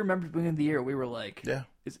 because if you remember at the beginning of the year, we were like, Yeah,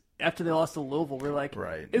 after they lost to Louisville, we were like,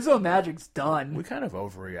 right. Izzo Magic's done. We kind of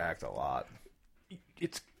overreact a lot.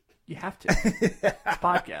 You have to. It's a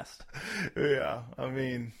podcast. Yeah, I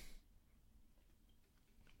mean,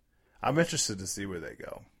 I'm interested to see where they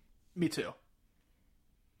go. Me too.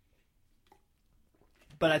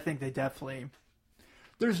 But I think they definitely.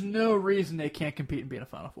 There's no reason they can't compete and be in a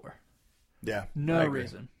Final Four. Yeah, No I agree.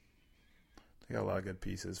 reason. They got a lot of good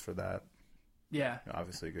pieces for that. Yeah,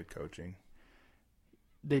 Obviously, good coaching.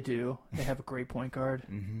 they do. They have a great point guard.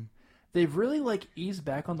 Mm-hmm. They've really eased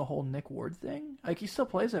back on the whole Nick Ward thing. Like, he still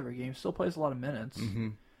plays every game, still plays a lot of minutes. Mm-hmm.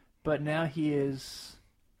 But now he is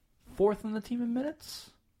 4th on the team in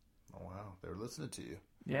minutes. Oh wow, they're listening to you.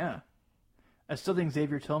 Yeah. I still think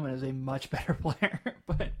Xavier Tillman is a much better player.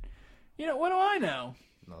 But, what do I know?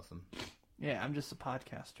 Nothing. Yeah, I'm just a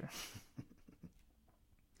podcaster.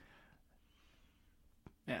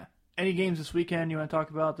 Yeah. Any games this weekend you want to talk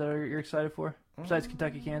about that you're excited for? Besides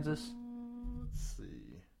Kentucky, Kansas? Let's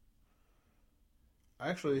see.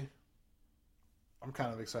 Actually, I'm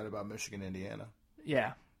kind of excited about Michigan, Indiana.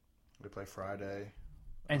 Yeah. They play Friday.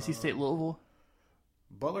 NC State, Louisville.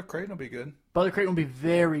 Butler Creighton will be good. Butler Creighton will be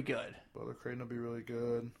very good. Butler Creighton will be really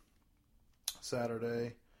good.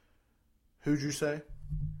 Saturday. Who'd you say?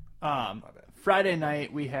 My bad. Friday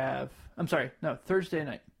night we have... I'm sorry. No, Thursday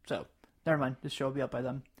night. So, never mind. This show will be up by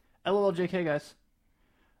then. LOLJK, guys.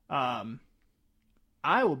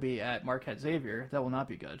 I will be at Marquette Xavier. That will not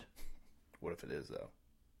be good. What if it is, though?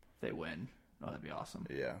 If they win. Oh, that'd be awesome.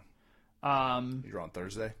 Yeah. You're on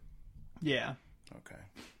Thursday? Yeah. Okay.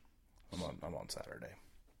 I'm on Saturday.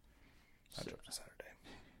 I jumped to Saturday.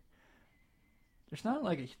 There's not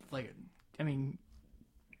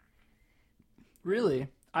really,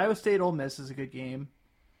 Iowa State Ole Miss is a good game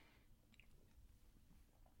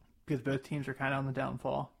because both teams are kind of on the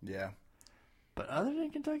downfall. Yeah. But other than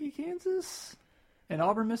Kentucky, Kansas, and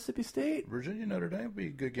Auburn, Mississippi State, Virginia, Notre Dame would be a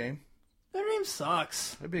good game. their name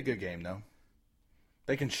sucks. It'd be a good game, though.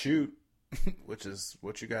 They can shoot, which is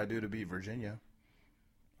what you got to do to beat Virginia.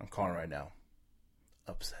 I'm calling right now.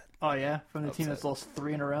 Upset. Oh yeah, from the team Upset. that's lost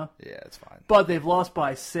 3 in a row. Yeah, it's fine. But they've lost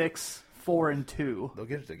by 6, 4, and 2. They'll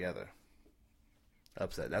get it together.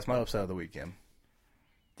 Upset. That's my upset of the weekend.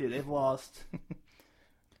 Dude, they've lost. Did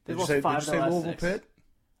you lost say 5 of their last Louisville 6. Pitt?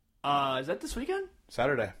 Is that this weekend?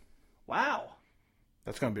 Saturday. Wow.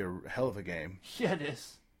 That's going to be a hell of a game. Yeah, it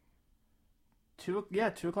is. 2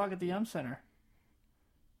 o'clock at the Yum Center.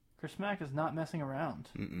 Chris Mack is not messing around.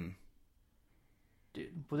 Mm-mm.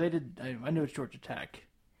 Dude, well, they did. I know it's Georgia Tech,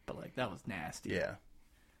 but that was nasty. Yeah.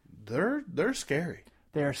 They're scary.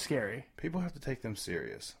 They are scary. People have to take them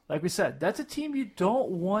serious. Like we said, that's a team you don't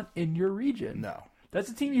want in your region. No. That's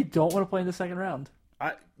a team you don't want to play in the second round.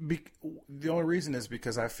 The only reason is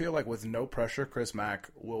because I feel like with no pressure, Chris Mack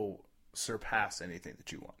will surpass anything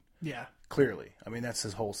that you want. Yeah. Clearly. I mean, that's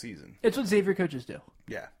his whole season. It's what Xavier coaches do.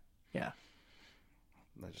 Yeah. Yeah.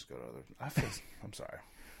 Let's just go to other... I'm sorry.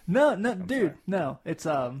 No, dude, sorry. no. It's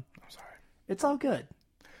I'm sorry. it's all good.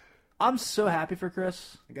 I'm so happy for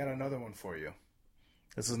Chris. I got another one for you.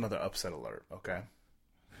 This is another upset alert, okay?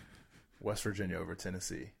 West Virginia over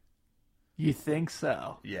Tennessee. You think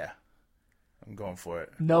so? Yeah. I'm going for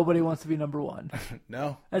it. Nobody wants to be number 1.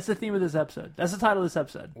 No. That's the theme of this episode. That's the title of this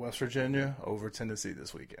episode. West Virginia over Tennessee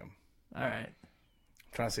this weekend. All right.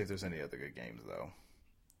 Trying to see if there's any other good games, though.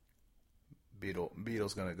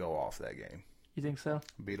 Beetle's going to go off that game. You think so?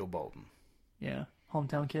 Beetle Bolton. Yeah.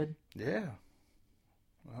 Hometown kid? Yeah.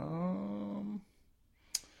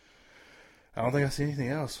 I don't think I see anything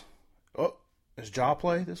else. Oh, does Ja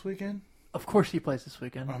play this weekend? Of course he plays this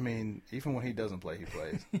weekend. I mean, even when he doesn't play, he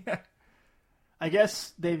plays. Yeah. I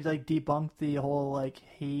guess they've debunked the whole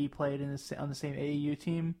he played on the same AAU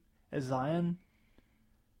team as Zion.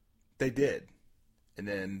 They did. And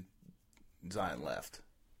then Zion left.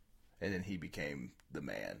 And then he became the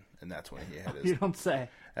man. And that's when he had You his don't say.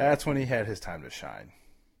 That's when he had his time to shine.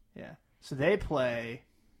 Yeah. So they play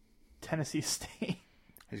Tennessee State.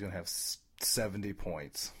 He's going to have 70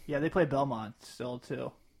 points. Yeah, they play Belmont still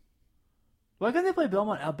too. Why couldn't they play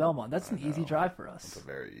Belmont out Belmont? That's an easy drive for It's us. a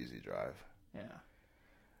very easy drive. Yeah.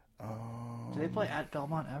 Do they play at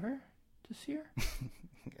Belmont ever this year?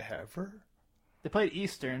 Ever? They played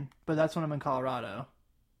Eastern, but that's when I'm in Colorado.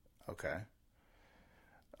 Okay.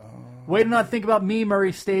 Way to not think about me,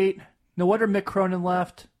 Murray State. No wonder Mick Cronin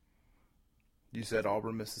left. You said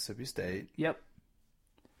Auburn, Mississippi State. Yep.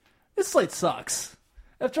 This slate sucks.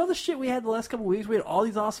 After all the shit we had the last couple weeks, we had all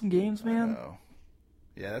these awesome games, man. Oh.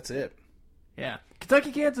 Yeah, that's it. Yeah.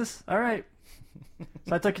 Kentucky, Kansas. All right.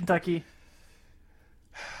 So I took Kentucky.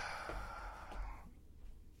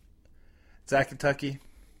 Is that Kentucky?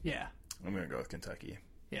 Yeah. I'm going to go with Kentucky.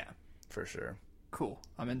 Yeah. For sure. Cool.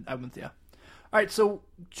 I'm with you. All right, so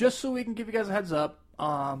just so we can give you guys a heads up,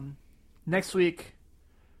 next week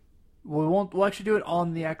we'll actually do it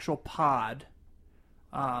on the actual pod.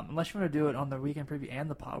 Unless you want to do it on the weekend preview and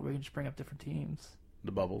the pod, where we can just bring up different teams.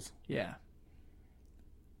 The bubbles. Yeah.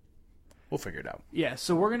 We'll figure it out. Yeah,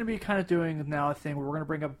 so we're going to be kind of doing now a thing where we're going to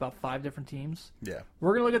bring up about 5 different teams. Yeah.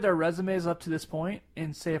 We're going to look at their resumes up to this point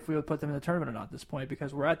and say if we would put them in the tournament or not at this point,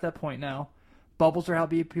 because we're at that point now. Bubbles are how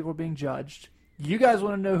people are being judged. You guys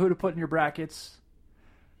want to know who to put in your brackets.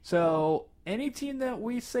 So any team that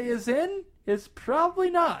we say is in is probably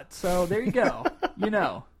not. So there you go. You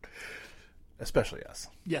know. Especially us.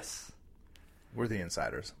 Yes. We're the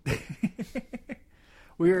insiders.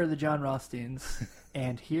 We are the John Rothsteins,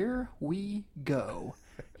 and here we go.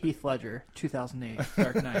 Heath Ledger, 2008,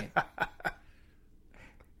 Dark Knight.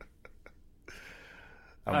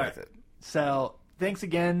 I'm with it. So, thanks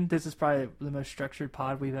again. This is probably the most structured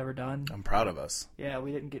pod we've ever done. I'm proud of us. Yeah,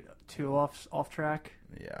 we didn't get too off track.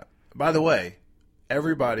 Yeah. By the way,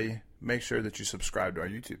 everybody, make sure that you subscribe to our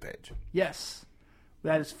YouTube page. Yes.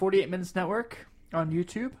 That is 48 Minutes Network on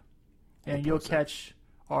YouTube, and you'll catch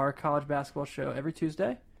our college basketball show every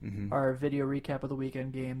Tuesday, our video recap of the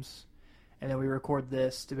weekend games, and then we record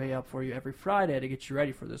this to be up for you every Friday to get you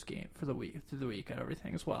ready for this game, for the week, through the week and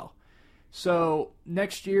everything as well. So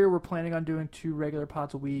next year we're planning on doing 2 regular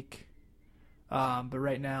pods a week, but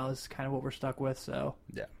right now is kind of what we're stuck with. So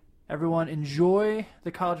yeah, everyone enjoy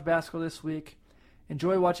the college basketball this week.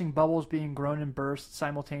 Enjoy watching bubbles being grown and burst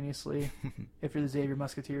simultaneously if you're the Xavier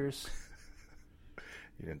Musketeers.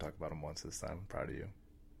 You didn't talk about them once this time. I'm proud of you.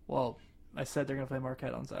 Well, I said they're going to play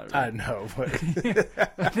Marquette on Saturday. I know, but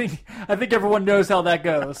I think everyone knows how that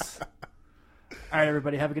goes. All right,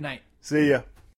 everybody. Have a good night. See ya.